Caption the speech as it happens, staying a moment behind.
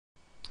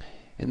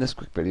In this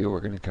quick video, we're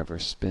going to cover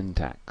spin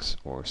tags,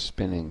 or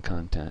spinning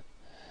content.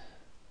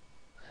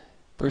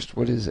 First,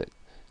 what is it?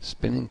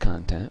 Spinning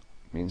content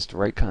means to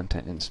write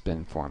content in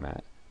spin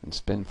format, and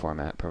spin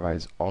format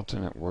provides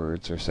alternate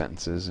words or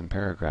sentences and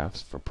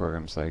paragraphs for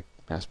programs like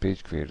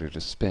Page Creator to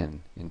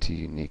spin into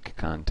unique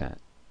content.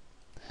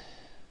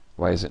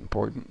 Why is it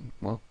important?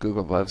 Well,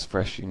 Google loves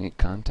fresh, unique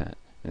content,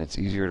 and it's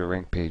easier to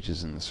rank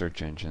pages in the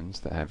search engines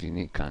that have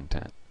unique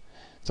content.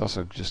 It's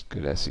also just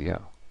good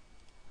SEO.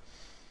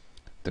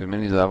 There are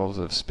many levels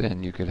of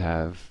spin. You could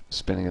have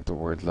spinning at the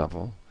word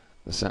level,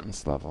 the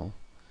sentence level,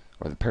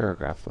 or the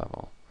paragraph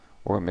level,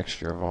 or a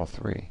mixture of all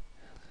three.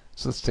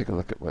 So let's take a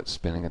look at what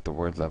spinning at the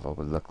word level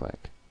would look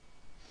like.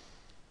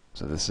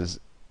 So this is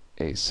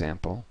a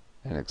sample,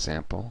 an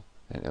example,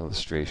 an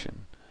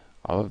illustration.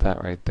 All of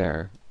that right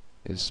there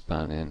is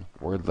spun in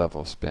word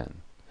level spin.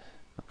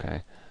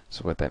 Okay,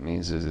 so what that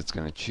means is it's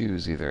going to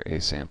choose either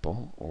a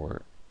sample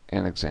or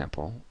an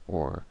example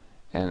or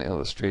an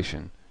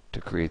illustration to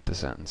create the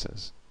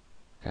sentences.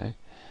 Okay,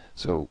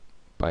 so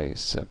by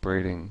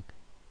separating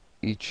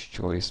each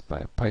choice by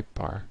a pipe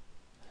bar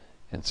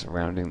and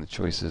surrounding the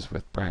choices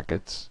with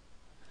brackets,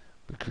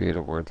 we create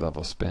a word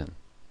level spin.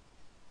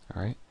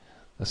 Alright,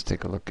 let's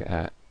take a look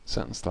at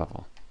sentence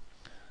level.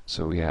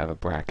 So we have a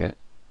bracket,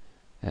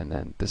 and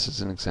then this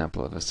is an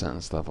example of a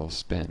sentence level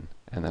spin,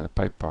 and then a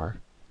pipe bar.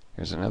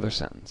 Here's another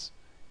sentence.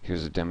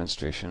 Here's a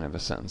demonstration of a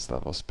sentence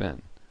level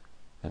spin,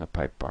 and a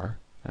pipe bar,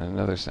 and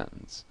another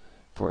sentence.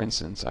 For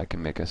instance, I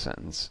can make a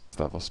sentence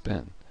level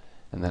spin,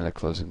 and then a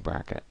closing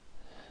bracket.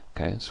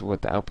 Okay, so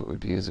what the output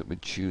would be is it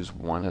would choose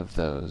one of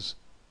those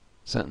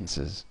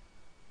sentences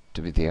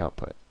to be the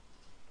output.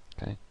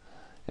 Okay,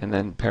 and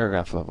then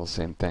paragraph level,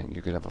 same thing.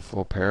 You could have a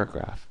full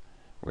paragraph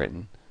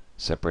written,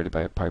 separated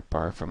by a pipe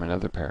bar from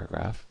another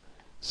paragraph,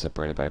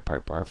 separated by a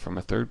pipe bar from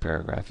a third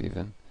paragraph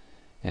even,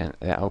 and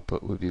the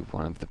output would be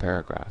one of the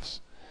paragraphs.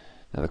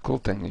 Now the cool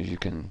thing is you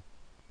can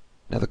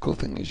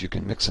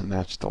mix and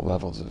match the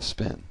levels of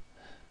spin.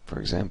 For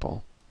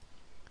example,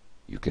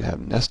 you could have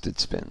nested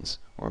spins,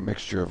 or a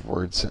mixture of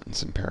word,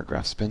 sentence, and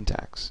paragraph spin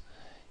tags.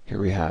 Here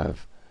we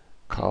have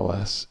call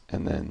us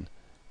and then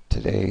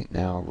today,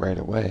 now, right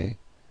away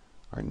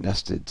are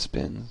nested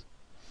spins,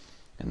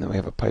 and then we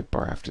have a pipe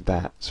bar after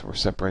that. So we're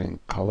separating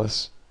call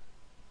us,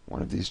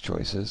 one of these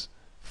choices,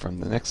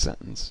 from the next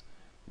sentence,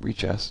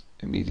 reach us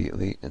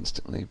immediately,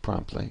 instantly,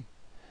 promptly,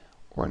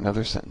 or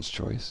another sentence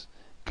choice,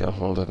 get a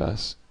hold of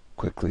us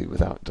quickly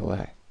without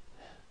delay,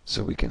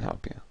 so we can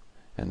help you.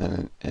 And then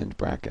an end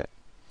bracket.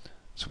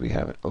 So we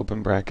have an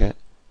open bracket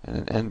and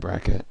an end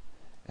bracket,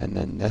 and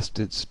then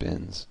nested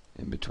spins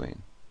in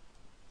between.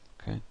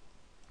 Okay.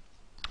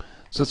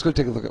 So let's go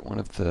take a look at one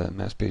of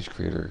the Page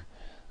Creator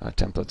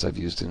templates I've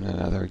used in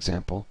another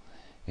example,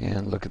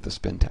 and look at the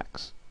spin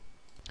tags.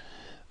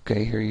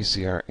 Okay, here you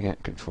see our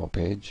ant control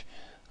page,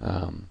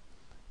 and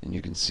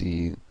you can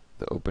see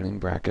the opening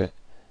bracket,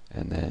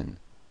 and then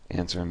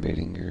ants are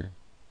invading your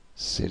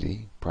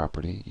city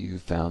property. You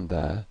found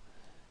the,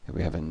 and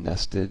we have a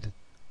nested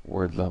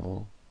word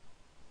level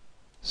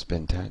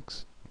spin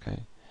tags.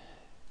 Okay,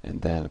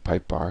 and then a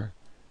pipe bar.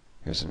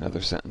 Here's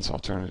another sentence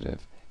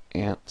alternative.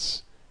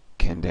 Ants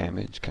can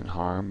damage, can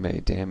harm, may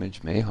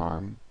damage, may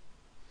harm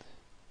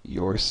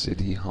your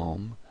city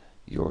home,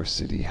 your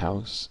city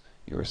house,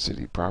 your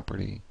city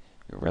property,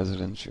 your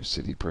residence, your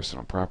city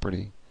personal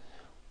property,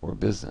 or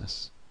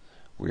business.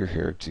 We're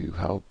here to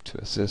help, to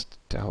assist,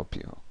 to help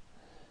you.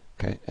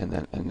 Okay, and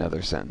then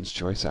another sentence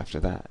choice after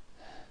that.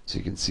 So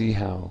you can see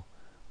how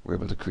we're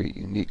able to create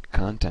unique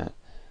content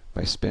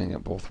by spinning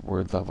at both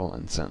word level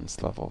and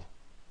sentence level.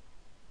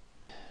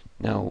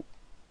 Now,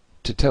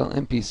 to tell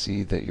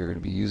MPC that you're going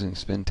to be using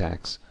spin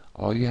tags,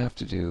 all you have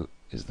to do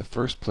is the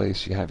first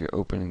place you have your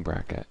opening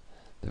bracket,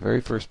 the very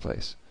first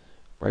place,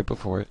 right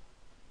before it,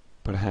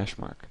 put a hash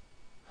mark.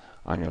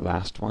 On your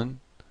last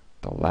one,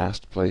 the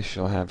last place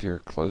you'll have your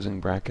closing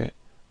bracket,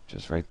 which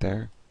is right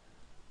there,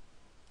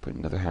 put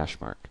another hash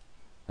mark,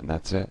 and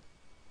that's it.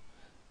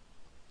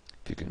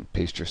 If you can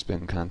paste your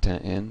spin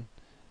content in,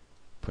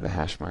 put a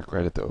hash mark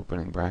right at the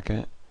opening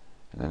bracket,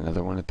 and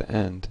another one at the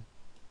end,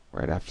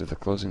 right after the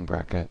closing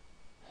bracket.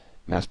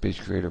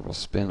 Page Creator will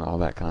spin all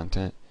that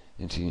content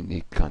into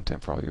unique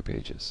content for all your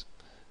pages.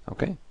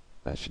 Okay,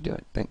 that should do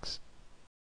it. Thanks.